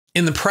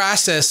In the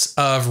process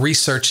of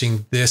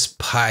researching this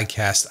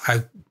podcast,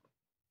 I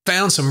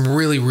found some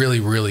really, really,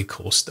 really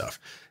cool stuff.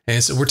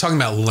 And so we're talking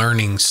about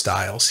learning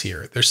styles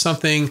here. There's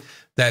something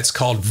that's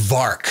called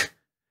VARK.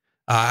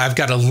 I've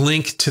got a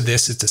link to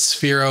this. It's a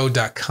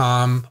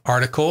Sphero.com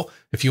article.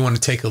 If you want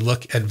to take a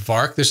look at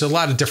VARK, there's a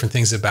lot of different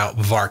things about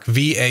VARK,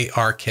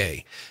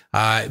 VARK.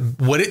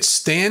 What it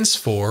stands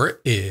for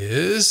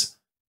is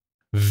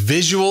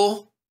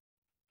visual,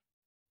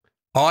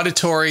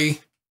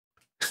 auditory,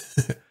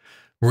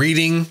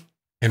 reading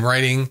and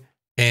writing,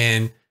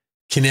 and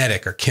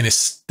kinetic or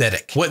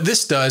kinesthetic. What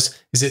this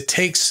does is it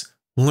takes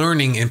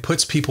learning and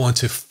puts people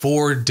into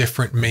 4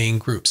 different main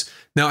groups.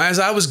 Now, as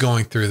I was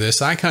going through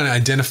this, I kind of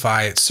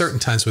identify at certain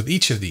times with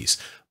each of these,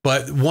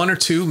 but 1 or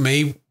 2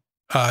 may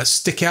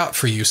stick out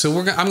for you. So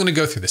I'm going to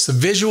go through this. A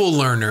visual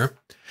learner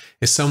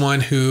is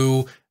someone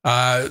who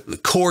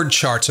chord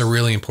charts are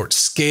really important.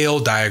 Scale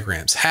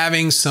diagrams,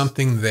 having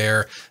something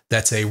there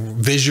that's a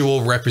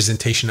visual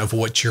representation of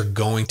what you're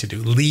going to do.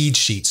 Lead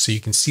sheets, so you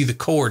can see the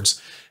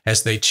chords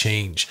as they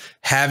change.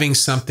 Having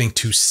something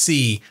to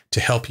see to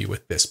help you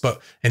with this.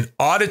 But an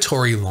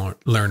auditory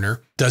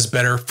learner does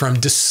better from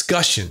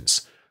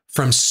discussions,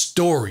 from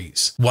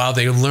stories. While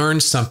they learn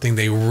something,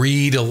 they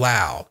read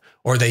aloud,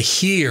 or they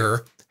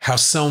hear how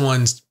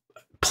someone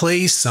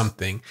plays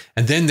something,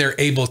 and then they're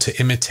able to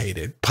imitate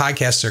it.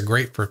 Podcasts are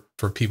great for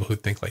people who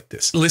think like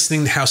this.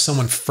 Listening to how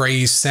someone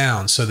phrase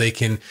sounds so they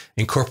can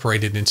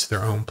incorporate it into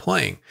their own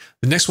playing.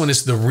 The next one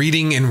is the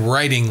reading and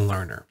writing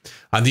learner.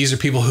 These are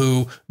people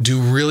who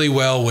do really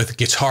well with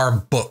guitar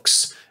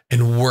books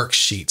and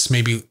worksheets,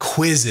 maybe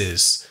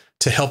quizzes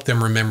to help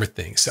them remember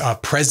things,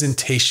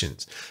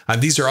 presentations.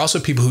 These are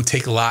also people who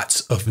take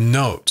lots of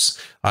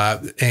notes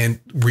and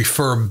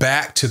refer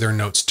back to their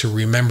notes to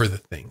remember the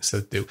things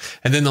that they do.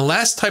 And then the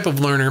last type of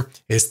learner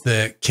is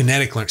the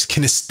kinetic learners,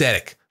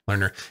 kinesthetic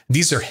learner.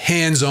 These are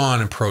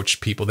hands-on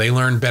approach people. They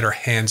learn better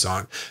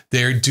hands-on.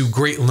 They do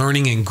great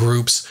learning in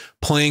groups,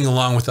 playing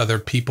along with other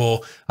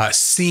people,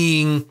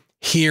 seeing,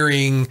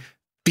 hearing,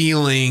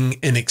 feeling,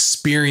 and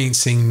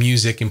experiencing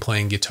music and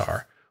playing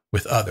guitar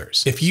with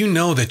others. If you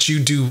know that you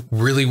do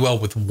really well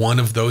with one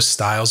of those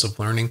styles of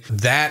learning,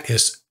 that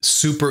is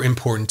super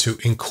important to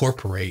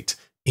incorporate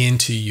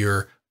into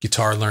your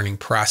guitar learning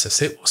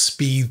process. It will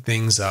speed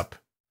things up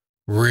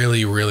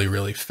really, really,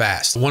 really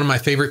fast. One of my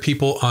favorite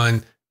people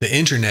on the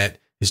internet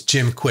is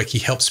Jim Quick. He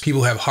helps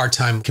people who have a hard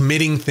time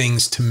committing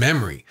things to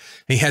memory.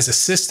 And he has a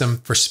system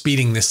for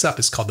speeding this up.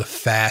 It's called the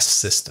FAST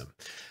system.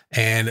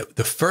 And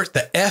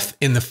the F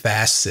in the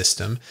FAST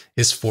system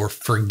is for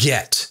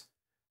forget,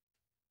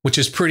 which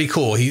is pretty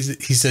cool. He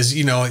says,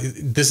 you know,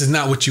 this is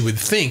not what you would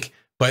think,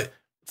 but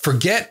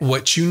forget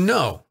what you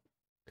know.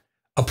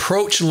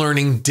 Approach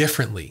learning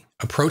differently.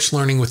 Approach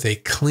learning with a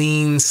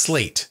clean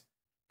slate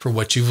for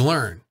what you've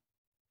learned.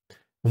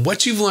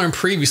 What you've learned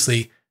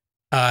previously,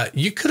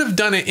 you could have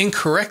done it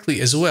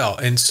incorrectly as well.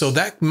 And so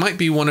that might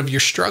be one of your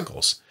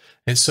struggles.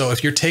 And so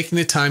if you're taking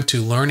the time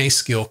to learn a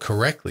skill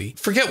correctly,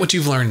 forget what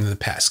you've learned in the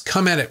past.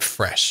 Come at it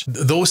fresh.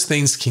 Those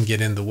things can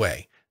get in the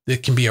way.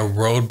 It can be a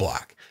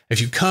roadblock. If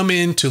you come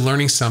into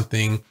learning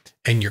something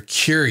and you're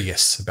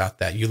curious about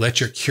that, you let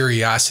your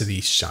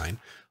curiosity shine.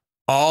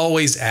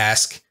 Always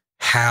ask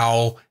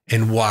how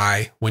and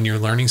why when you're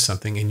learning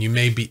something, and you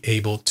may be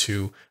able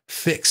to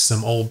fix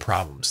some old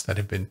problems that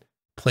have been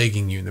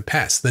plaguing you in the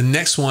past. The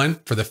next one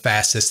for the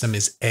FAST system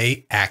is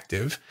A,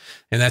 active.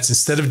 And that's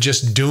instead of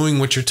just doing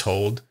what you're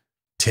told,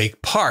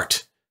 take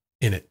part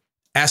in it.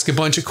 Ask a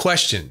bunch of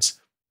questions.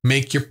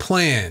 Make your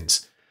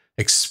plans.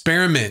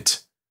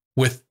 Experiment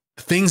with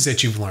things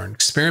that you've learned.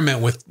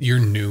 Experiment with your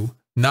new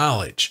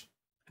knowledge.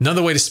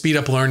 Another way to speed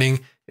up learning,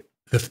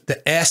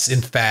 the S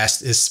in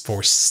FAST is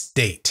for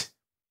state.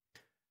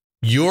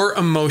 Your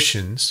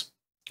emotions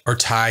are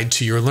tied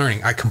to your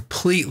learning. I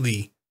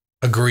completely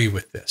agree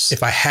with this.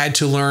 If I had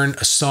to learn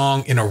a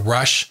song in a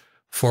rush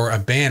for a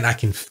band, I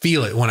can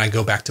feel it when I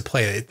go back to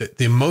play it.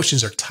 The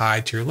emotions are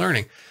tied to your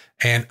learning.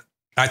 And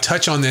I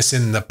touch on this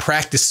in the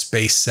Practice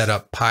Space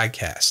Setup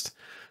podcast.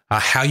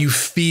 How you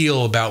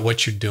feel about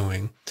what you're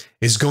doing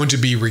is going to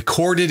be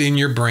recorded in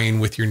your brain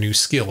with your new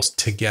skills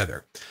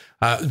together.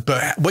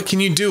 But what can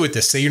you do with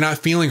this? Say you're not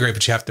feeling great,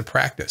 but you have to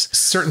practice.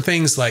 Certain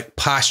things like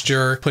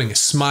posture, putting a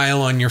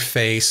smile on your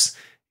face,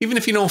 even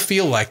if you don't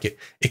feel like it,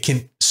 it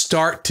can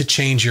start to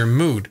change your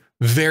mood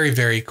very,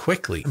 very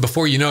quickly.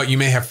 Before you know it, you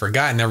may have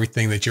forgotten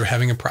everything that you're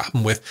having a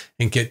problem with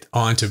and get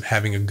on to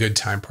having a good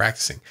time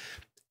practicing.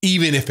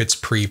 Even if it's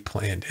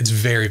pre-planned, it's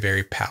very,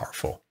 very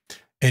powerful.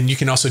 And you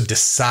can also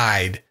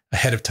decide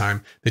ahead of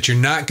time that you're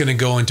not going to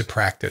go into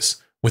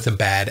practice with a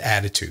bad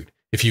attitude.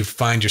 If you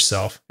find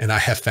yourself, and I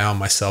have found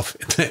myself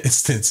in that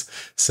instance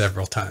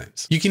several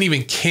times. You can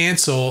even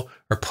cancel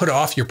or put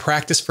off your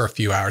practice for a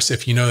few hours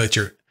if you know that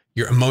your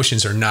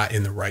emotions are not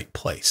in the right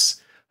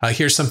place.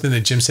 Here's something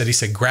that Jim said. He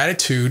said,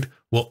 gratitude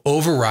will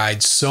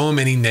override so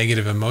many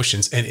negative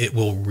emotions and it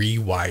will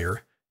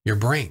rewire your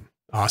brain.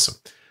 Awesome.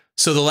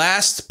 So the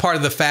last part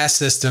of the FAST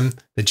system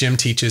that Jim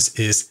teaches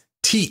is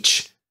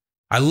teach.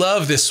 I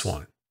love this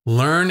one.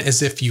 Learn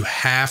as if you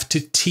have to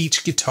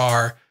teach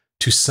guitar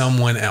to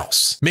someone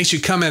else. Makes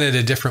you come at it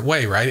a different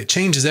way, right? It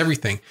changes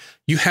everything.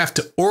 You have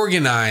to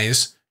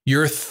organize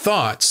your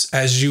thoughts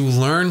as you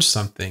learn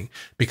something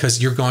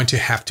because you're going to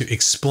have to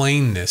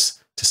explain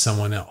this to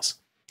someone else.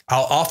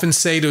 I'll often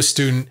say to a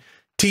student,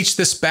 teach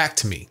this back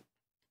to me.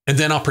 And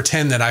then I'll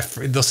pretend that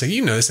they'll say,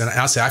 you know this, and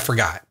I'll say, I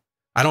forgot.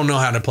 I don't know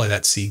how to play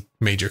that C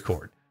major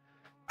chord.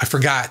 I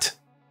forgot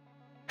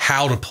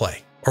how to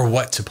play or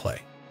what to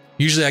play.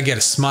 Usually I get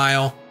a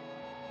smile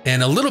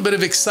and a little bit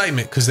of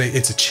excitement because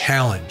it's a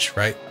challenge,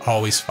 right?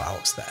 Always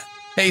follows that.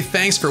 Hey,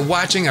 thanks for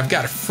watching. I've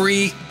got a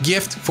free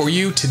gift for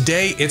you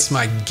today. It's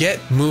my Get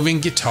Moving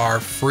Guitar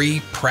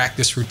free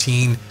practice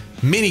routine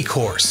mini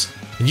course.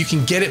 And you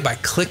can get it by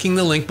clicking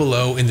the link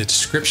below in the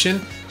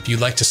description. If you'd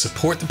like to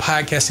support the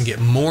podcast and get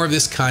more of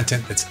this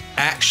content that's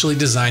actually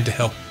designed to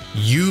help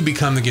you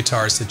become the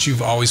guitarist that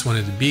you've always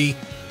wanted to be,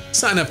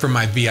 sign up for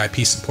my VIP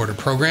supporter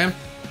program.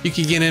 You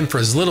can get in for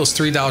as little as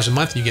 $3 a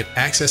month. You get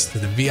access to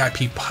the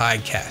VIP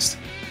podcast.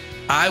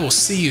 I will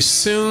see you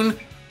soon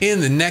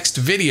in the next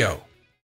video.